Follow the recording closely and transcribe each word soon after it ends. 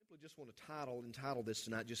just want to entitle this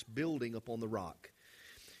tonight, just Building Upon the Rock.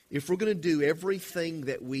 If we're going to do everything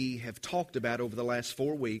that we have talked about over the last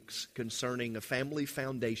 4 weeks concerning a family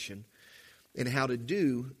foundation and how to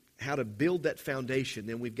build that foundation,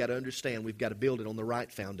 then we've got to understand we've got to build it on the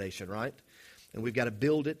right foundation, right? And we've got to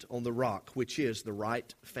build it on the rock, which is the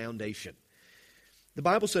right foundation. The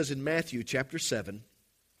Bible says in Matthew chapter 7,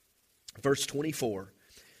 verse 24,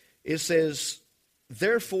 it says,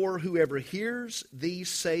 "Therefore, whoever hears these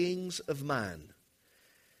sayings of mine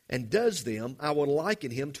and does them, I will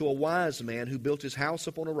liken him to a wise man who built his house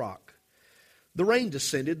upon a rock. The rain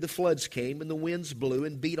descended, the floods came, and the winds blew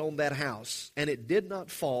and beat on that house, and it did not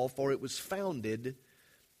fall, for it was founded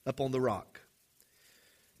upon the rock.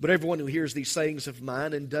 But everyone who hears these sayings of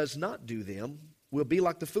mine and does not do them will be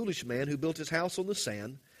like the foolish man who built his house on the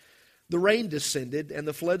sand. The rain descended, and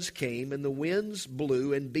the floods came, and the winds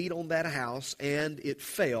blew and beat on that house, and it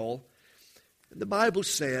fell. And the Bible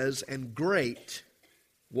says, and great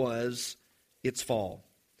was its fall."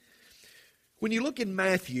 When you look in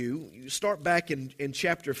Matthew, you start back in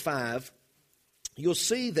chapter 5, you'll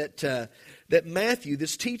see that Matthew,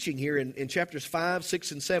 this teaching here in chapters 5,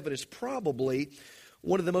 6, and 7 is probably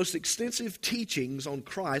one of the most extensive teachings on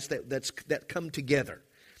Christ that come together.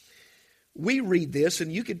 We read this,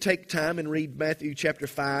 and you can take time and read Matthew chapter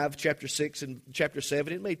 5, chapter 6, and chapter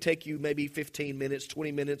 7. It may take you maybe 15 minutes,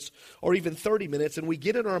 20 minutes, or even 30 minutes, and we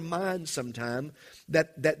get in our mind sometime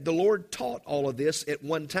that the Lord taught all of this at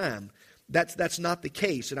one time. That's not the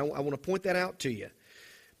case, and I want to point that out to you.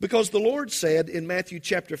 Because the Lord said in Matthew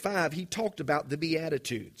chapter 5, He talked about the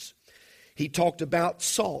Beatitudes. He talked about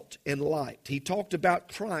salt and light. He talked about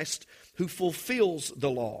Christ who fulfills the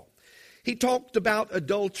law. He talked about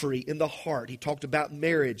adultery in the heart. He talked about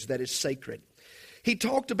marriage that is sacred. He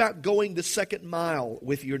talked about going the second mile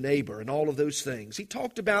with your neighbor and all of those things. He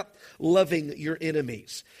talked about loving your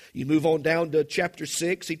enemies. You move on down to chapter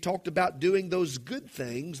 6, he talked about doing those good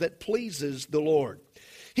things that pleases the Lord.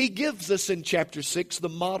 He gives us in chapter 6 the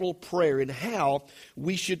model prayer and how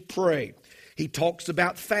we should pray. He talks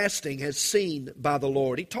about fasting as seen by the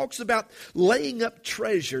Lord. He talks about laying up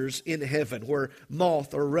treasures in heaven where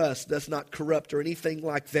moth or rust does not corrupt or anything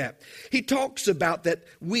like that. He talks about that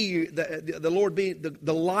we, the Lord being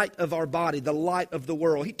the light of our body, the light of the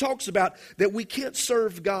world. He talks about that we can't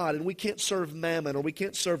serve God and we can't serve mammon or we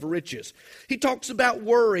can't serve riches. He talks about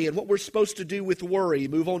worry and what we're supposed to do with worry. You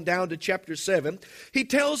move on down to chapter 7. He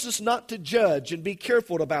tells us not to judge and be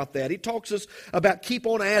careful about that. He talks us about keep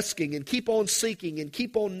on asking and keep on seeking and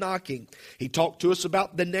keep on knocking. He talked to us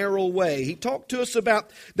about the narrow way. He talked to us about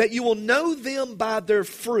that you will know them by their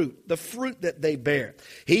fruit, the fruit that they bear.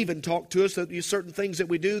 He even talked to us that there's certain things that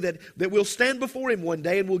we do that we'll stand before Him one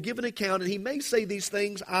day and we'll give an account, and He may say these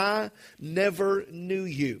things, "I never knew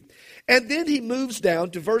you." And then He moves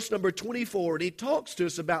down to verse number 24, and He talks to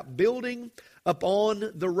us about building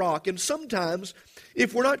upon the rock. And sometimes,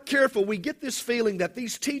 if we're not careful, we get this feeling that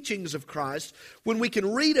these teachings of Christ, when we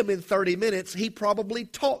can read them in 30 minutes, He probably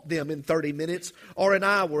taught them in 30 minutes or an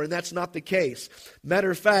hour, and that's not the case.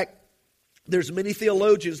 Matter of fact, there's many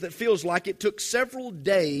theologians that feels like it took several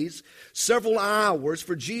days, several hours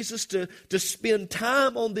for Jesus to spend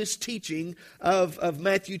time on this teaching of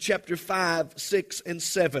Matthew chapter 5, 6, and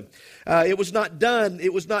 7. It was not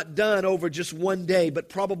done over just one day, but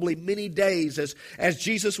probably many days as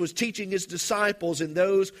Jesus was teaching His disciples and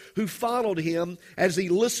those who followed Him as He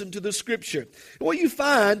listened to the Scripture. What you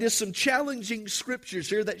find is some challenging Scriptures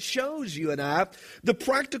here that shows you and I the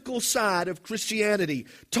practical side of Christianity.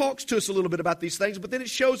 Talks to us a little bit about these things, but then it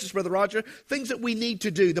shows us, Brother Roger, things that we need to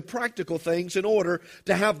do, the practical things in order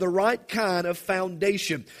to have the right kind of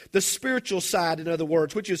foundation, the spiritual side, in other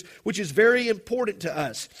words, which is very important to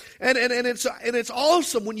us. And it's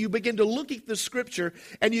awesome when you begin to look at the Scripture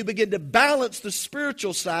and you begin to balance the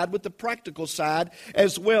spiritual side with the practical side,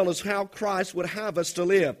 as well as how Christ would have us to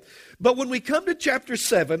live. But when we come to chapter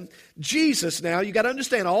 7, Jesus now, you got to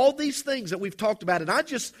understand all these things that we've talked about, and I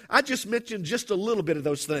just mentioned just a little bit of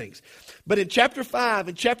those things. But in chapter 5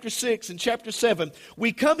 and chapter 6 and chapter 7,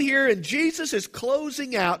 we come here and Jesus is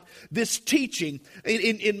closing out this teaching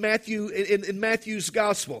in Matthew's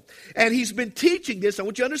gospel. And He's been teaching this, I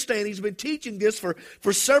want you to understand, He's been teaching this for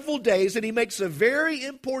several days, and He makes a very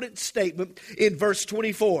important statement in verse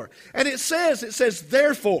 24. And it says,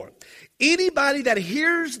 "Therefore, anybody that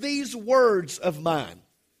hears these words of mine."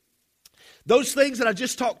 Those things that I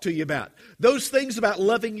just talked to you about. Those things about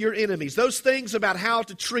loving your enemies. Those things about how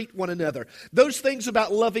to treat one another. Those things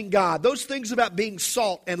about loving God. Those things about being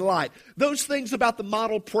salt and light. Those things about the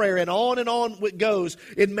model prayer. And on it goes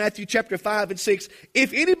in Matthew chapter 5 and 6.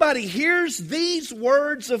 If anybody hears these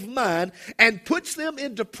words of mine and puts them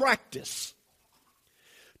into practice.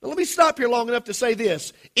 Now let me stop here long enough to say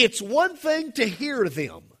this. It's one thing to hear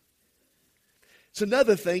them. It's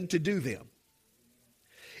another thing to do them.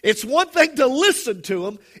 It's one thing to listen to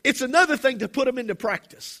them. It's another thing to put them into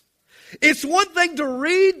practice. It's one thing to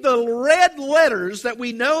read the red letters that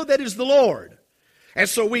we know that is the Lord. And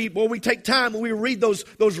so we take time and we read those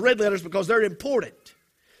red letters because they're important.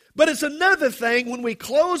 But it's another thing when we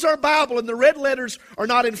close our Bible and the red letters are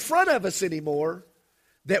not in front of us anymore,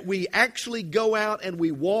 that we actually go out and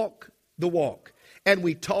we walk the walk and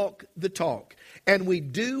we talk the talk. And we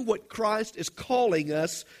do what Christ is calling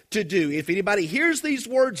us to do. If anybody hears these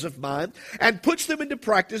words of mine and puts them into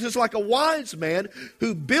practice, it's like a wise man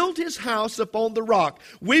who built his house upon the rock.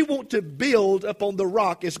 We want to build upon the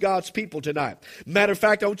rock as God's people tonight. Matter of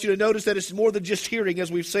fact, I want you to notice that it's more than just hearing,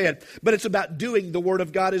 as we've said, but it's about doing the Word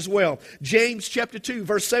of God as well. James chapter 2,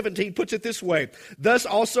 verse 17 puts it this way. Thus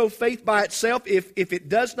also faith by itself, if it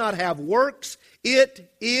does not have works,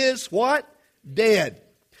 it is what? Dead.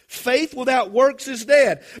 Faith without works is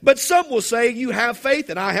dead. But some will say, you have faith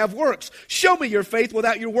and I have works. Show me your faith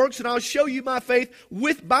without your works and I'll show you my faith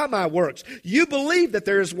by my works. You believe that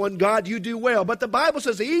there is one God, you do well. But the Bible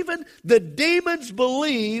says even the demons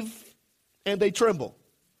believe and they tremble.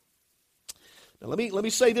 Now let me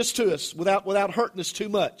say this to us without hurting us too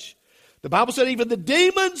much. The Bible said even the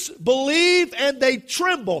demons believe and they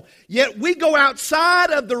tremble. Yet we go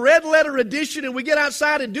outside of the red letter edition and we get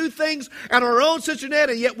outside and do things on our own, Sister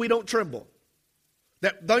Ned, and yet we don't tremble.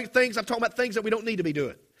 I'm talking about things that we don't need to be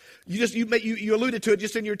doing. You alluded to it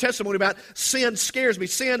just in your testimony about sin scares me.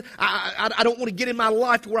 Sin, I don't want to get in my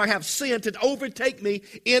life to where I have sin to overtake me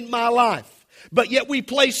in my life. But yet we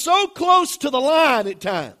play so close to the line at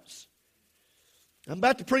times. I'm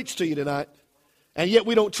about to preach to you tonight, and yet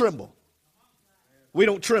we don't tremble. We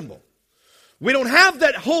don't tremble. We don't have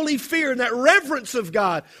that holy fear and that reverence of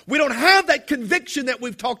God. We don't have that conviction that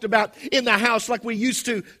we've talked about in the house like we used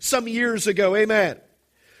to some years ago. Amen.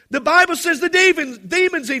 The Bible says the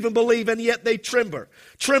demons even believe and yet they tremble.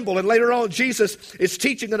 And later on, Jesus is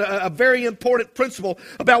teaching a very important principle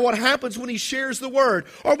about what happens when He shares the Word.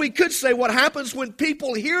 Or we could say what happens when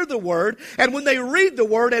people hear the Word and when they read the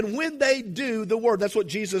Word and when they do the Word. That's what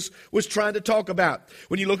Jesus was trying to talk about.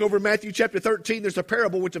 When you look over Matthew chapter 13, there's a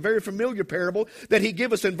parable, which is a very familiar parable that He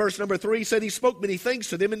gave us in verse number 3. He said He spoke many things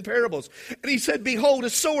to them in parables. And He said, behold, a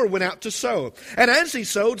sower went out to sow. And as he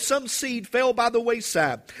sowed, some seed fell by the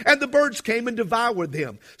wayside. And the birds came and devoured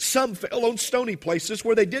them. Some fell on stony places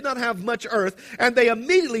where they did not have much earth, and they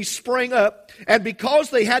immediately sprang up. And because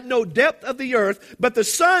they had no depth of the earth, but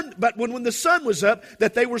when the sun was up,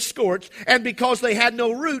 that they were scorched, and because they had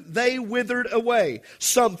no root, they withered away.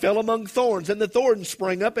 Some fell among thorns, and the thorns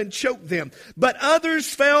sprang up and choked them. But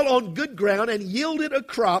others fell on good ground and yielded a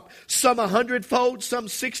crop, some 100-fold, some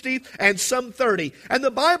 60, and some 30. And the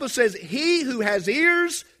Bible says, he who has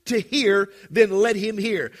ears to hear, then let him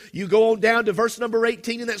hear. You go on down to verse number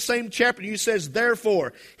 18 in that same chapter. You says,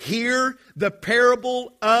 therefore, hear the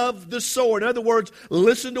parable of the sower. In other words,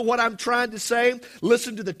 listen to what I'm trying to say.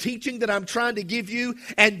 Listen to the teaching that I'm trying to give you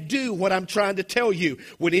and do what I'm trying to tell you.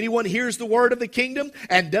 When anyone hears the word of the kingdom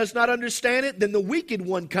and does not understand it, then the wicked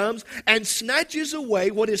one comes and snatches away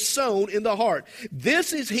what is sown in the heart.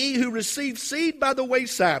 This is he who received seed by the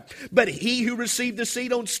wayside. But he who received the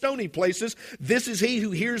seed on stony places, this is he who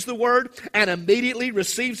hears the word and immediately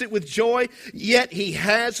receives it with joy, yet he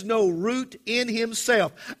has no root in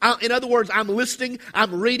himself. In other words, I'm listening,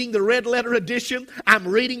 I'm reading the red letter edition, I'm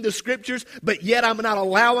reading the scriptures, but yet I'm not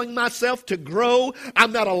allowing myself to grow,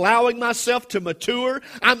 I'm not allowing myself to mature,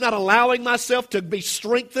 I'm not allowing myself to be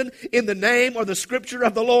strengthened in the name or the scripture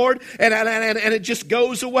of the Lord, and it just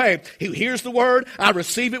goes away. He hears the word, I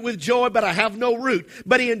receive it with joy, but I have no root.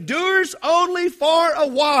 But he endures only for a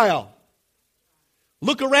while.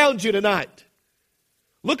 Look around you tonight.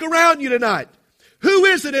 Look around you tonight. Who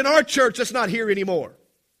is it in our church that's not here anymore?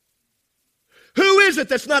 Who is it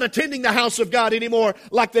that's not attending the house of God anymore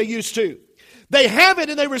like they used to? They have it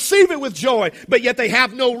and they receive it with joy, but yet they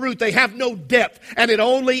have no root, they have no depth, and it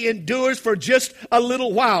only endures for just a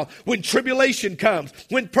little while. When tribulation comes,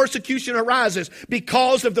 when persecution arises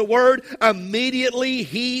because of the word, immediately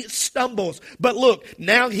he stumbles. But look,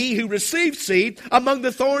 now he who receives seed among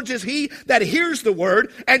the thorns is he that hears the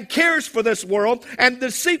word and cares for this world and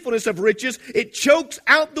the deceitfulness of riches. It chokes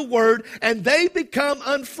out the word and they become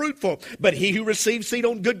unfruitful. But he who receives seed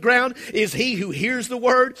on good ground is he who hears the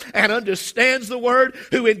word and understands the word,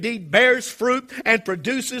 who indeed bears fruit and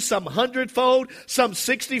produces some 100-fold, some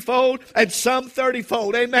 60-fold, and some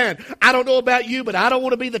 30-fold. Amen. I don't know about you, but I don't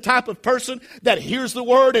want to be the type of person that hears the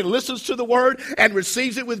word and listens to the word and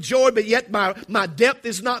receives it with joy, but yet my depth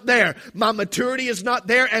is not there. My maturity is not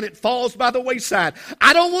there, and it falls by the wayside.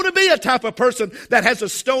 I don't want to be a type of person that has a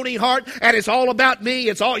stony heart and it's all about me.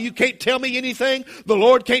 It's all, you can't tell me anything. The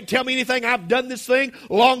Lord can't tell me anything. I've done this thing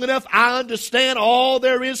long enough. I understand all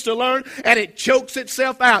there is to learn, and it chokes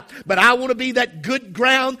itself out. But I want to be that good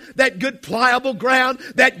ground, that good pliable ground,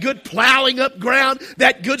 that good plowing up ground,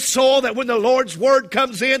 that good soil that when the Lord's word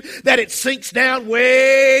comes in, that it sinks down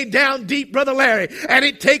way down deep, Brother Larry, and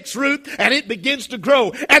it takes root and it begins to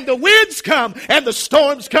grow. And the winds come and the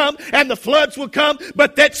storms come and the floods will come,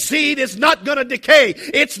 but that seed is not going to decay.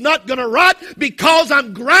 It's not going to rot because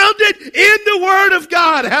I'm grounded in the word of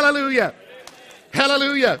God. Hallelujah.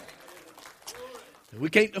 Hallelujah. We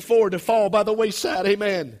can't afford to fall by the wayside.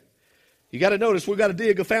 Amen. You got to notice we've got to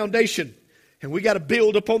dig a foundation and we got to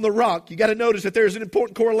build upon the rock. You got to notice that there's an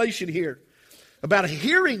important correlation here about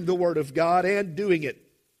hearing the word of God and doing it.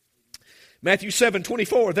 Matthew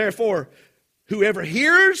 7:24, therefore, whoever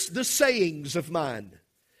hears the sayings of mine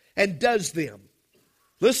and does them.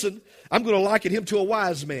 Listen, I'm going to liken him to a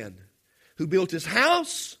wise man who built his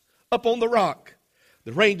house upon the rock.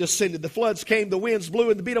 The rain descended, the floods came, the winds blew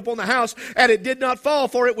and beat upon the house, and it did not fall,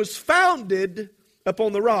 for it was founded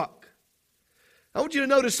upon the rock. I want you to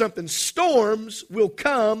notice something. Storms will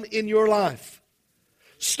come in your life.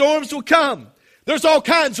 Storms will come. There's all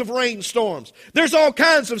kinds of rainstorms. There's all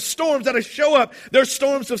kinds of storms that show up. There's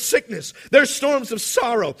storms of sickness. There's storms of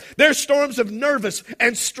sorrow. There's storms of nervous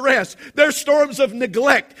and stress. There's storms of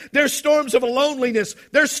neglect. There's storms of loneliness.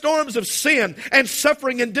 There's storms of sin and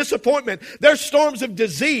suffering and disappointment. There's storms of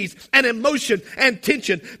disease and emotion and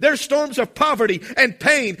tension. There's storms of poverty and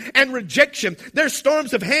pain and rejection. There's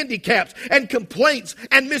storms of handicaps and complaints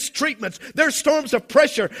and mistreatments. There's storms of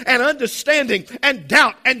pressure and understanding and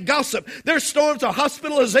doubt and gossip. There's storms of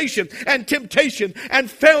hospitalization and temptation and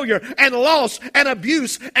failure and loss and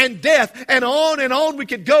abuse and death, and on we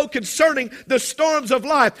could go concerning the storms of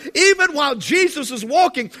life. Even while Jesus is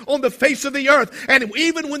walking on the face of the earth, and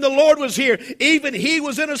even when the Lord was here, even he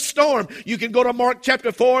was in a storm. You can go to Mark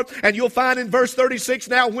chapter 4 and you'll find in verse 36,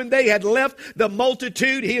 now when they had left the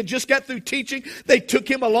multitude, he had just got through teaching, they took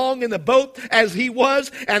him along in the boat as he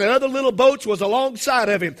was, and other little boats was alongside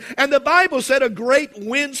of him. And the Bible said a great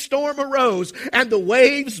windstorm arose, and the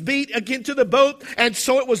waves beat into the boat, and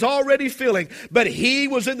so it was already filling. But he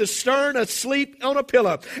was in the stern asleep on a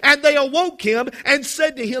pillow. And they awoke him and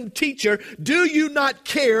said to him, Teacher, do you not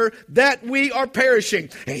care that we are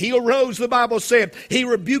perishing? And he arose, the Bible said. He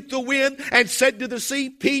rebuked the wind and said to the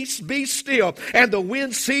sea, Peace, be still. And the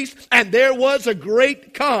wind ceased, and there was a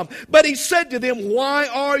great calm. But he said to them, Why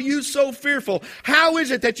are you so fearful? How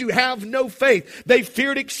is it that you have no faith? They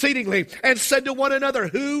feared exceedingly and said to one another,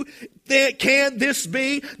 Who can this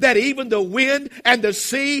be that even the wind and the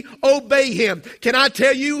sea obey him? Can I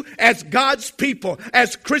tell you, as God's people,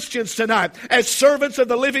 as Christians tonight, as servants of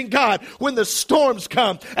the living God, when the storms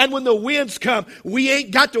come and when the winds come, we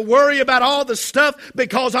ain't got to worry about all the stuff,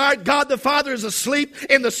 because our God the Father is asleep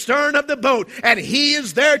in the stern of the boat, and he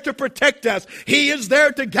is there to protect us. He is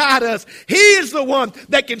there to guide us. He is the one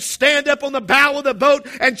that can stand up on the bow of the boat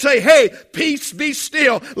and say, Hey, peace, be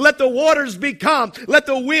still. Let the waters be calm. Let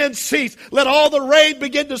the wind cease. Let all the rain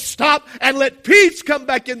begin to stop, and let peace come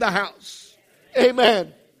back in the house.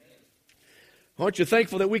 Amen. Aren't you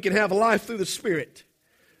thankful that we can have a life through the Spirit,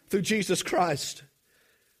 through Jesus Christ?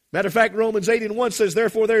 Matter of fact, Romans 8:1 says,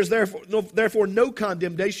 Therefore there is therefore no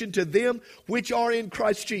condemnation to them which are in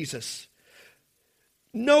Christ Jesus.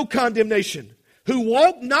 No condemnation. Who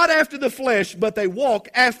walk not after the flesh, but they walk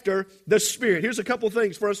after the Spirit. Here's a couple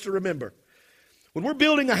things for us to remember. When we're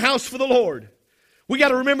building a house for the Lord, we got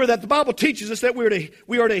to remember that the Bible teaches us that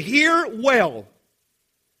we are to hear well.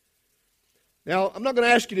 Now, I'm not going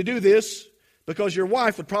to ask you to do this because your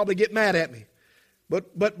wife would probably get mad at me.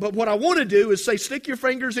 But what I want to do is say, stick your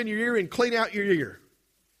fingers in your ear and clean out your ear.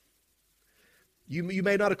 You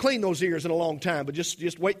may not have cleaned those ears in a long time, but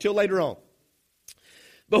just wait till later on.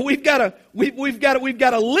 But we've got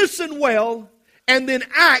to listen well, and then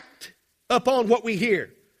act upon what we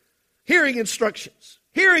hear. Hearing instructions.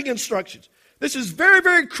 Hearing instructions. This is very,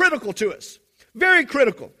 very critical to us. Very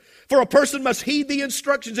critical. For a person must heed the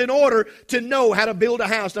instructions in order to know how to build a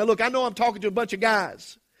house. Now look, I know I'm talking to a bunch of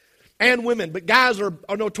guys and women, but guys are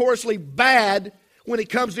notoriously bad when it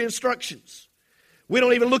comes to instructions. We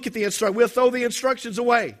don't even look at the instructions. We'll throw the instructions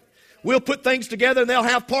away. We'll put things together and they'll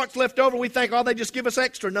have parts left over. We think, oh, they just give us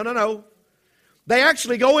extra. No. They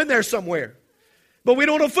actually go in there somewhere. But we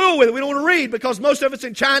don't want to fool with it. We don't want to read because most of it's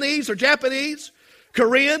in Chinese or Japanese,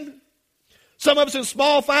 Korean. Some of it's in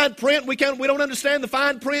small fine print. We don't understand the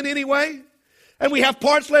fine print anyway. And we have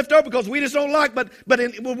parts left over because we just don't like. But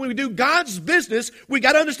when we do God's business, we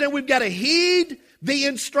got to understand we've got to heed the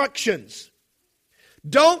instructions.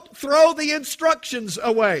 Don't throw the instructions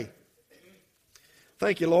away.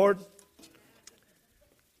 Thank you, Lord.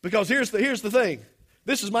 Because here's the thing.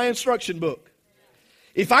 This is my instruction book.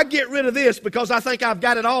 If I get rid of this because I think I've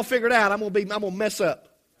got it all figured out, I'm gonna mess up.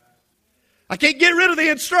 I can't get rid of the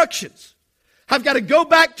instructions. I've got to go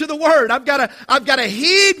back to the Word. I've got to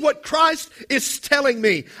heed what Christ is telling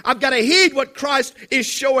me. I've got to heed what Christ is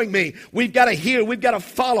showing me. We've got to hear. We've got to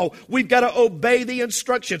follow. We've got to obey the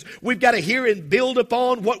instructions. We've got to hear and build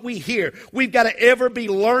upon what we hear. We've got to ever be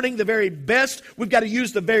learning the very best. We've got to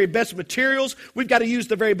use the very best materials. We've got to use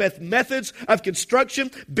the very best methods of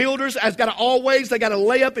construction. Builders have got to they got to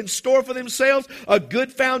lay up in store for themselves a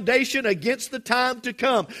good foundation against the time to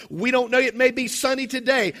come. We don't know, it may be sunny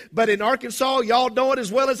today, but in Arkansas, y'all know it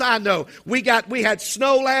as well as I know. We had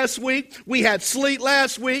snow last week. We had sleet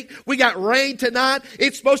last week. We got rain tonight.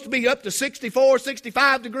 It's supposed to be up to 64,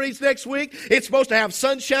 65 degrees next week. It's supposed to have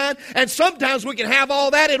sunshine. And sometimes we can have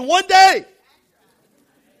all that in one day.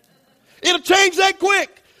 It'll change that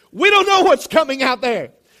quick. We don't know what's coming out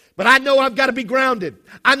there. But I know I've got to be grounded.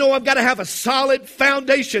 I know I've got to have a solid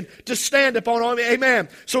foundation to stand upon. Amen.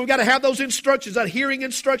 So we've got to have those instructions, that hearing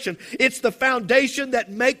instruction. It's the foundation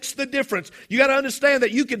that makes the difference. You got to understand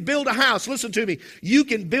that you can build a house. Listen to me. You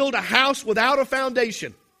can build a house without a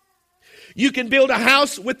foundation. You can build a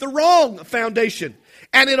house with the wrong foundation.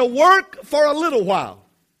 And it'll work for a little while.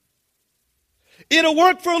 It'll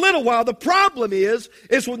work for a little while. The problem is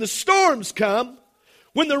when the storms come,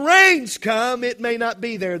 when the rains come, it may not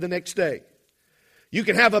be there the next day. You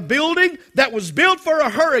can have a building that was built for a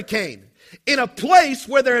hurricane in a place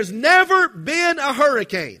where there has never been a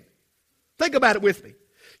hurricane. Think about it with me.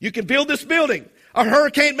 You can build this building. A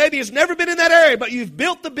hurricane maybe has never been in that area, but you've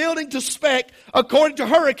built the building to spec according to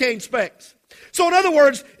hurricane specs. So in other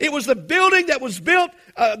words, it was the building that was built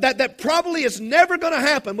that probably is never going to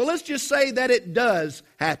happen. Well, let's just say that it does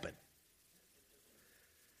happen.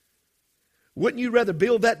 Wouldn't you rather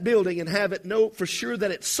build that building and have it know for sure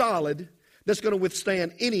that it's solid, that's going to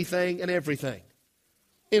withstand anything and everything,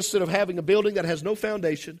 instead of having a building that has no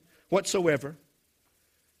foundation whatsoever,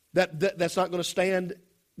 that's not going to stand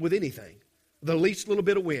with anything, the least little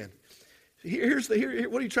bit of wind? What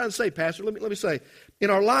are you trying to say, Pastor? Let me say, in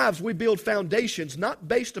our lives we build foundations not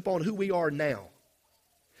based upon who we are now,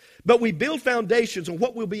 but we build foundations on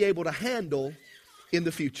what we'll be able to handle in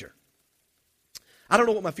the future. I don't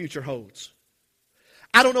know what my future holds.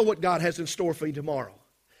 I don't know what God has in store for me tomorrow.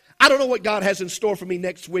 I don't know what God has in store for me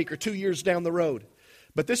next week or 2 years down the road.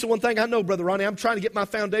 But this is one thing I know, Brother Ronnie. I'm trying to get my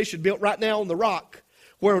foundation built right now on the rock,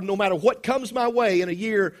 where no matter what comes my way in a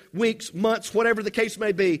year, weeks, months, whatever the case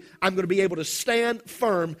may be, I'm going to be able to stand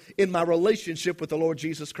firm in my relationship with the Lord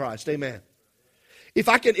Jesus Christ. Amen. If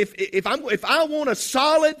I want a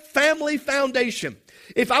solid family foundation,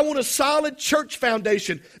 if I want a solid church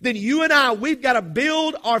foundation, then you and we've got to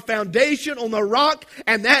build our foundation on the rock,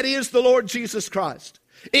 and that is the Lord Jesus Christ.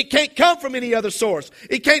 It can't come from any other source.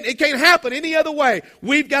 It can't happen any other way.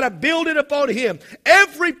 We've got to build it upon Him.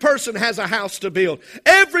 Every person has a house to build.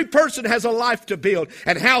 Every person has a life to build.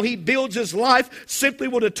 And how he builds his life simply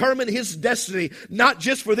will determine his destiny. Not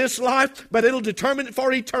just for this life, but it'll determine it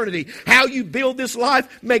for eternity. How you build this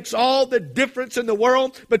life makes all the difference in the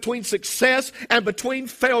world between success and between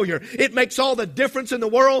failure. It makes all the difference in the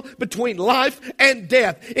world between life and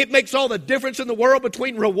death. It makes all the difference in the world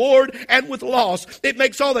between reward and with loss. It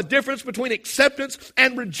makes all the difference between acceptance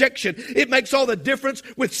and rejection. It makes all the difference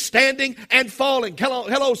with standing and falling.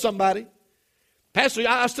 Hello, somebody. Pastor,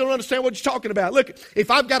 I still don't understand what you're talking about. Look,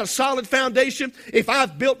 if I've got a solid foundation, if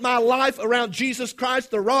I've built my life around Jesus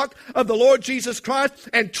Christ, the rock of the Lord Jesus Christ,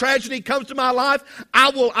 and tragedy comes to my life, I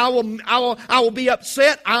will be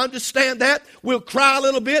upset. I understand that. We'll cry a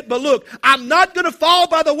little bit, but look, I'm not going to fall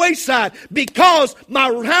by the wayside because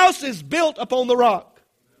my house is built upon the rock.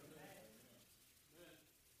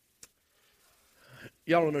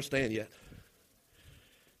 Y'all don't understand yet.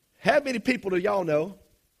 How many people do y'all know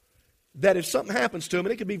that if something happens to them,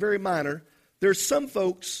 and it could be very minor, there's some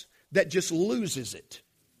folks that just loses it.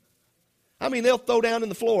 I mean, they'll throw down in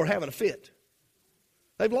the floor having a fit.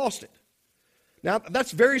 They've lost it. Now,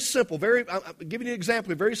 that's very simple. I'm giving you an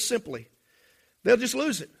example very simply. They'll just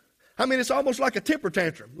lose it. I mean, it's almost like a temper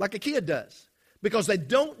tantrum, like a kid does, because they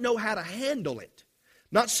don't know how to handle it.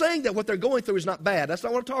 Not saying that what they're going through is not bad. That's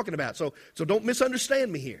not what I'm talking about. So don't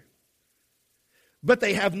misunderstand me here. But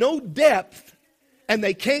they have no depth, and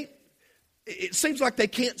they can't, it seems like they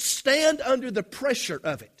can't stand under the pressure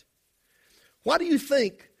of it. Why do you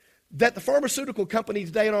think that the pharmaceutical company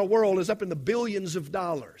today in our world is up in the billions of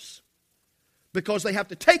dollars? Because they have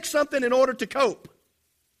to take something in order to cope.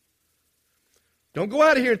 Don't go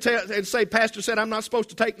out of here and say, Pastor said I'm not supposed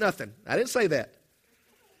to take nothing. I didn't say that.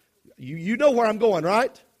 You know where I'm going,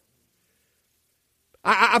 right?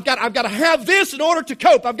 I've got to have this in order to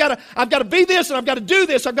cope. I've got to be this, and I've got to do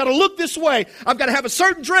this. I've got to look this way. I've got to have a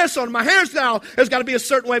certain dress on. My hairstyle has got to be a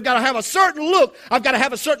certain way. I've got to have a certain look. I've got to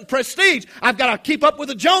have a certain prestige. I've got to keep up with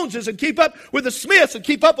the Joneses and keep up with the Smiths and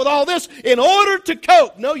keep up with all this in order to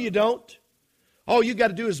cope. No, you don't. All you've got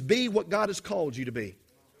to do is be what God has called you to be.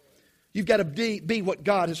 You've got to be what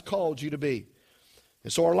God has called you to be.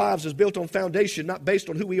 And so our lives is built on foundation, not based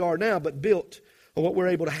on who we are now, but built on what we're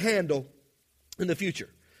able to handle in the future.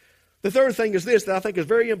 The third thing is this that I think is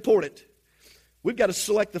very important. We've got to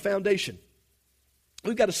select the foundation.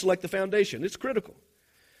 We've got to select the foundation. It's critical.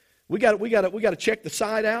 We got to check the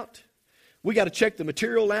site out. We got to check the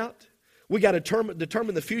material out. We got to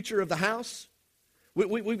determine the future of the house.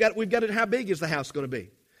 We've got to, how big is the house going to be?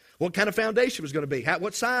 What kind of foundation is going to be?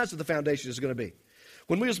 What size of the foundation is going to be?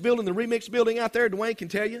 When we was building the Remix building out there, Dwayne can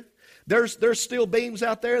tell you, there's steel beams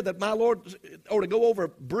out there that my Lord ought to go over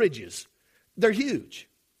bridges. They're huge.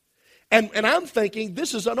 And I'm thinking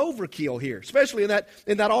this is an overkill here, especially in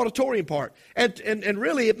that auditorium part. And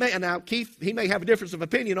really it may, and now Keith, he may have a difference of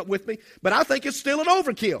opinion with me, but I think it's still an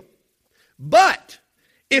overkill. But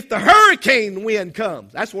if the hurricane wind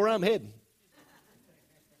comes, that's where I'm heading.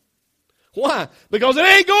 Why? Because it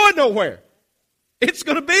ain't going nowhere. It's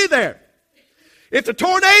going to be there. If the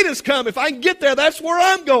tornadoes come, if I can get there, that's where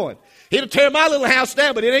I'm going. It'll tear my little house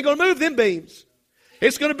down, but it ain't going to move them beams.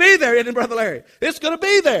 It's going to be there, isn't it, Brother Larry? It's going to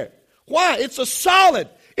be there. Why? It's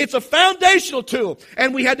a foundational tool.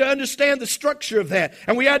 And we had to understand the structure of that.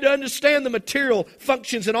 And we had to understand the material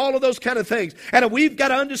functions and all of those kind of things. And we've got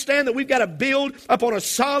to understand that we've got to build upon a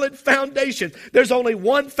solid foundation. There's only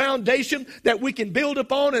one foundation that we can build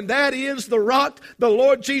upon, and that is the rock, the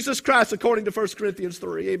Lord Jesus Christ, according to 1 Corinthians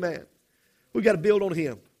 3. Amen. We've got to build on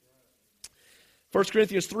Him. 1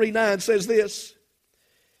 Corinthians 3:9 says this,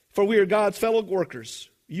 for we are God's fellow workers.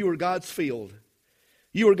 You are God's field.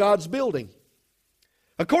 You are God's building.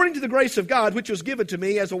 According to the grace of God, which was given to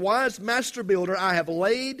me as a wise master builder, I have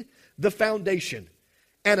laid the foundation,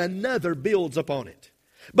 and another builds upon it.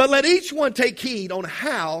 But let each one take heed on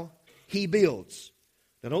how he builds.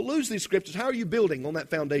 Now don't lose these scriptures. How are you building on that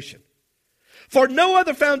foundation? For no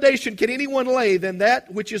other foundation can anyone lay than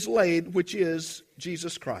that which is laid, which is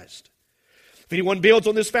Jesus Christ. If anyone builds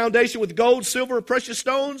on this foundation with gold, silver, or precious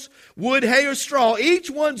stones, wood, hay, or straw, each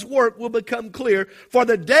one's work will become clear, for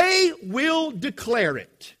the day will declare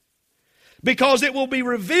it, because it will be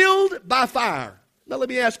revealed by fire. Now let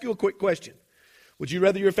me ask you a quick question. Would you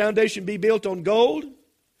rather your foundation be built on gold?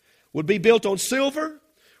 Would be built on silver?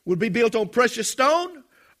 Would be built on precious stone?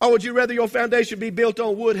 Or would you rather your foundation be built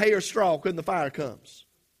on wood, hay, or straw when the fire comes?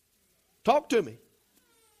 Talk to me.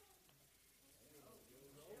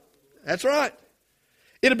 That's right.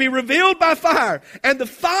 It'll be revealed by fire, and the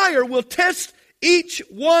fire will test each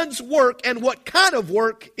one's work and what kind of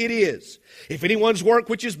work it is. If anyone's work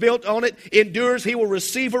which is built on it endures, he will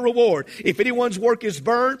receive a reward. If anyone's work is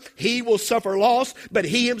burned, he will suffer loss, but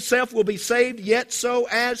he himself will be saved, yet so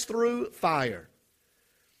as through fire.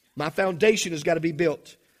 My foundation has got to be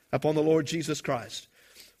built upon the Lord Jesus Christ.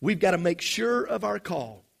 We've got to make sure of our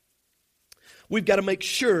call. We've got to make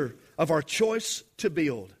sure of our choice to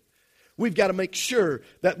build. We've got to make sure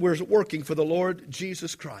that we're working for the Lord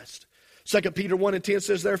Jesus Christ. 2 Peter 1:10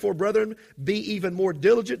 says, therefore, brethren, be even more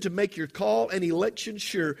diligent to make your call and election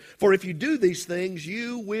sure. For if you do these things,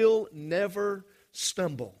 you will never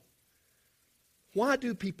stumble. Why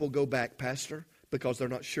do people go back, Pastor? Because they're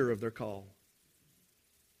not sure of their call.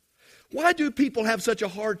 Why do people have such a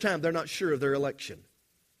hard time? They're not sure of their election.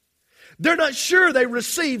 They're not sure they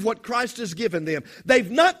receive what Christ has given them.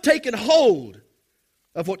 They've not taken hold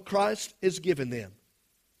of what Christ has given them.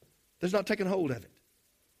 They've not taken hold of it.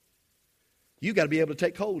 You've got to be able to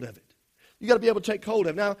take hold of it. You've got to be able to take hold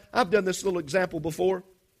of it. Now, I've done this little example before.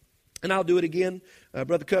 And I'll do it again.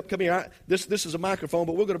 Brother Cup, come here. This is a microphone,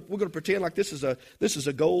 but we're gonna pretend like this is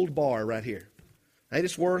a gold bar right here. And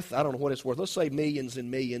it's worth, I don't know what it's worth. Let's say millions and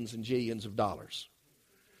millions and jillions of dollars.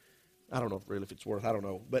 I don't know really if it's worth, I don't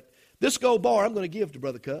know. But this gold bar I'm going to give to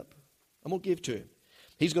Brother Cup. I'm going to give to him.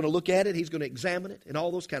 He's going to look at it. He's going to examine it and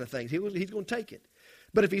all those kind of things. He's going to take it.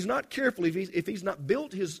 But if he's not careful, if he's not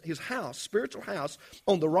built his house, spiritual house,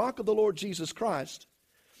 on the rock of the Lord Jesus Christ,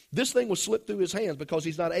 this thing will slip through his hands because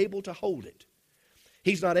he's not able to hold it.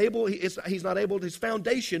 He's not able, his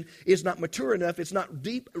foundation is not mature enough, it's not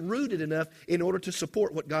deep rooted enough in order to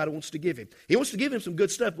support what God wants to give him. He wants to give him some good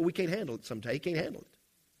stuff, but we can't handle it sometimes. He can't handle it.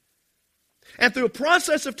 And through a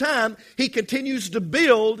process of time, he continues to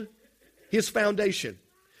build his foundation.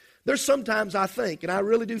 There's sometimes I think, and I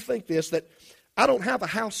really do think this, that I don't have a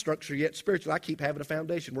house structure yet spiritually. I keep having a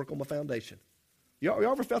foundation, work on my foundation. Y'all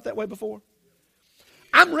ever felt that way before?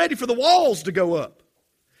 I'm ready for the walls to go up.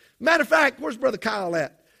 Matter of fact, where's Brother Kyle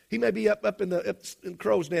at? He may be up in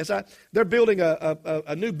Crow's Nest. They're building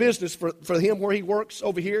a new business for him where he works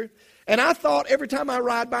over here. And I thought every time I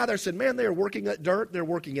ride by there, I said, man, they're working that dirt. They're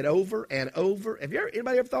working it over and over.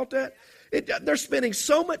 Anybody ever thought that? They're spending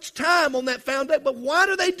so much time on that foundation. But why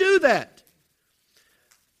do they do that?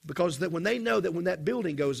 Because when they know that when that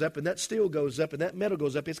building goes up and that steel goes up and that metal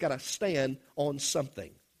goes up, it's got to stand on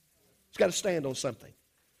something. It's got to stand on something.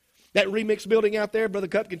 That Remix building out there, Brother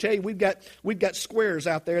Cup can tell you, we've got squares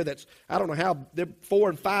out there that's, I don't know how, they're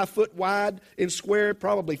 4 and 5 foot wide in square,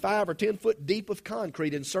 probably 5 or 10 foot deep of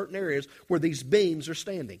concrete in certain areas where these beams are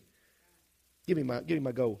standing. Give me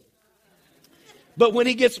my goal. But when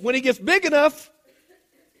he gets big enough,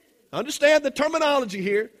 understand the terminology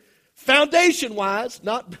here, foundation-wise,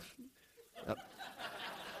 not...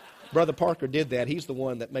 Brother Parker did that. He's the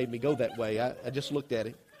one that made me go that way. I just looked at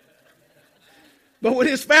him. But when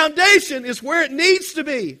his foundation is where it needs to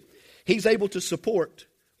be, he's able to support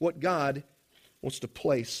what God wants to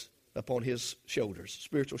place upon his shoulders,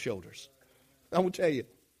 spiritual shoulders. I want to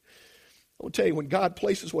tell you, when God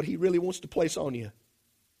places what he really wants to place on you,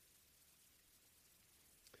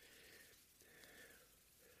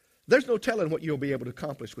 there's no telling what you'll be able to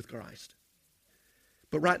accomplish with Christ.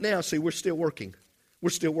 But right now, see, we're still working.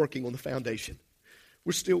 We're still working on the foundation.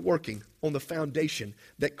 We're still working on the foundation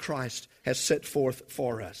that Christ has set forth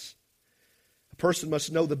for us. A person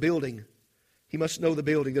must know the building. He must know the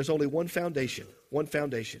building. There's only one foundation. One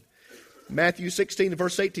foundation. Matthew 16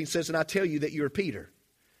 verse 18 says, and I tell you that you're Peter.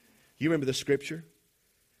 You remember the scripture?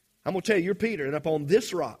 I'm going to tell you, you're Peter, and upon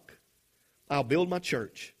this rock I'll build my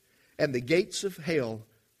church, and the gates of hell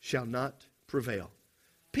shall not prevail.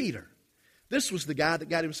 Peter. This was the guy that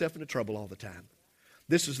got himself into trouble all the time.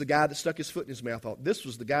 This was the guy that stuck his foot in his mouth. This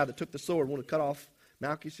was the guy that took the sword and wanted to cut off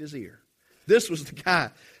Malchus' ear. This was the guy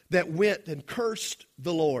that went and cursed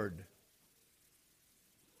the Lord.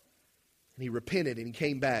 And he repented and he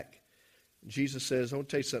came back. And Jesus says, I want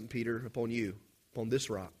to tell you something, Peter, upon this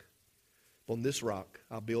rock,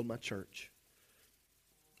 I'll build my church.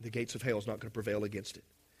 The gates of hell is not going to prevail against it.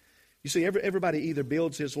 You see, everybody either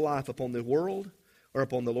builds his life upon the world or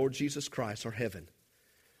upon the Lord Jesus Christ or heaven.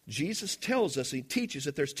 Jesus tells us, he teaches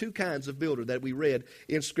that there's two kinds of builder that we read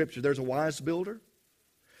in Scripture. There's a wise builder.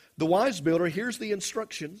 The wise builder hears the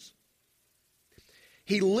instructions.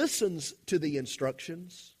 He listens to the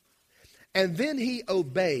instructions. And then he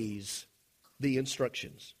obeys the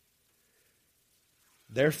instructions.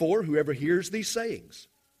 Therefore, whoever hears these sayings,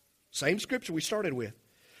 same Scripture we started with,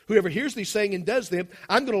 whoever hears these sayings and does them,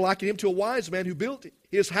 I'm going to liken him to a wise man who built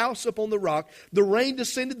his house upon the rock. The rain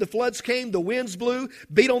descended, the floods came, the winds blew,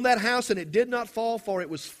 beat on that house, and it did not fall, for it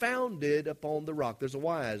was founded upon the rock. There's a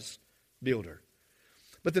wise builder.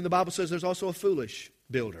 But then the Bible says there's also a foolish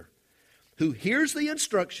builder who hears the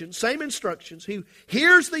instructions, same instructions, who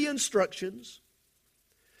hears the instructions,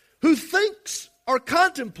 who thinks or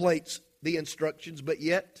contemplates the instructions, but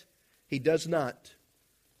yet he does not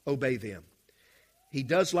obey them. He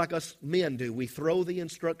does like us men do. We throw the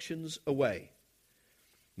instructions away.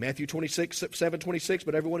 Matthew 7:26,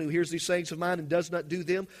 but everyone who hears these sayings of mine and does not do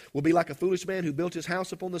them will be like a foolish man who built his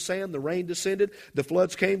house upon the sand. The rain descended, the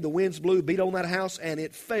floods came, the winds blew, beat on that house, and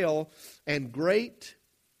it fell, and great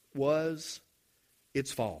was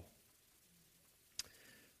its fall.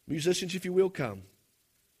 Musicians, if you will, come.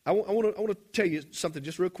 I want to tell you something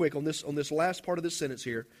just real quick on this last part of this sentence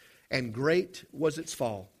here. And great was its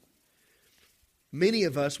fall. Many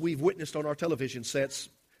of us, we've witnessed on our television sets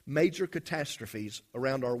major catastrophes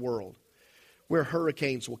around our world where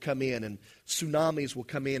hurricanes will come in and tsunamis will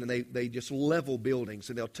come in and they just level buildings,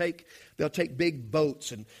 and they'll take big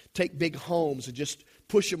boats and take big homes and just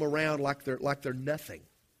push them around like they're nothing.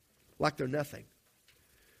 Like they're nothing.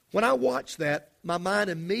 When I watch that, my mind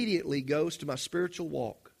immediately goes to my spiritual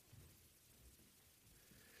walk.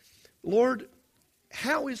 Lord,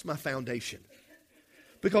 how is my foundation?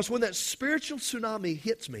 Because when that spiritual tsunami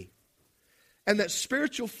hits me and that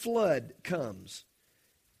spiritual flood comes,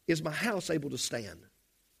 is my house able to stand?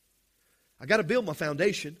 I got to build my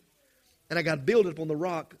foundation, and I got to build it upon the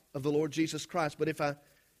rock of the Lord Jesus Christ. But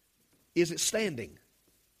is it standing?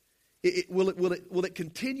 Will it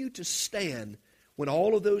continue to stand when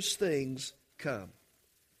all of those things come?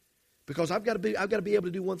 Because I've got to be able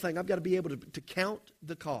to do one thing. I've got to be able to count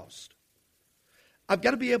the cost. I've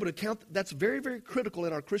got to be able to count. That's very, very critical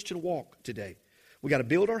in our Christian walk today. We got to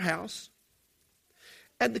build our house.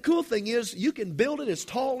 And the cool thing is, you can build it as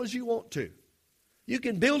tall as you want to. You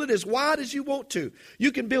can build it as wide as you want to.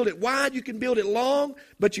 You can build it wide, you can build it long,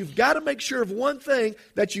 but you've got to make sure of one thing,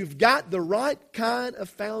 that you've got the right kind of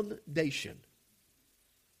foundation.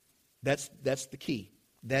 That's the key.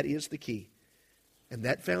 That is the key. And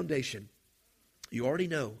that foundation, you already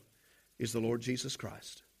know, is the Lord Jesus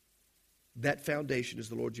Christ. That foundation is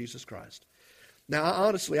the Lord Jesus Christ. Now,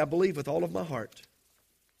 I believe with all of my heart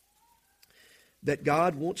that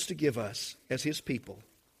God wants to give us, as His people,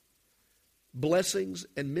 blessings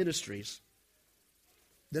and ministries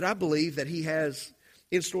that I believe that He has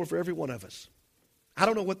in store for every one of us. I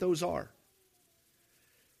don't know what those are.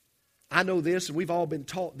 I know this, and we've all been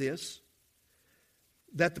taught this,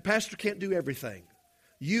 that the pastor can't do everything.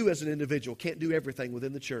 You as an individual can't do everything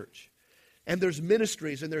within the church. And there's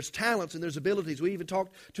ministries, and there's talents, and there's abilities. We even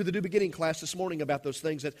talked to the New Beginning class this morning about those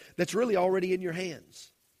things that's really already in your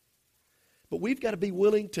hands. But we've got to be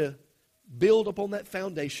willing to build upon that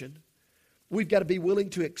foundation. We've got to be willing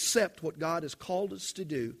to accept what God has called us to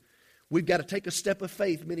do. We've got to take a step of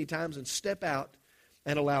faith many times and step out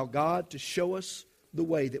and allow God to show us the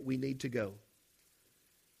way that we need to go.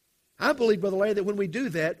 I believe, Brother Larry, that when we do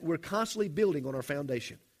that, we're constantly building on our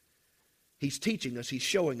foundation. He's teaching us, He's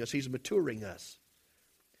showing us, He's maturing us.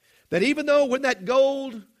 That even though when that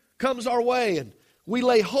gold comes our way and we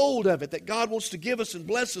lay hold of it, that God wants to give us and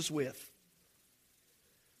bless us with,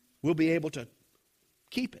 we'll be able to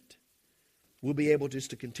keep it. We'll be able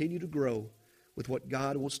just to continue to grow with what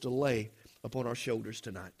God wants to lay upon our shoulders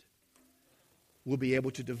tonight. We'll be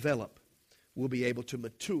able to develop. We'll be able to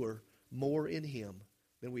mature more in Him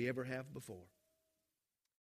than we ever have before.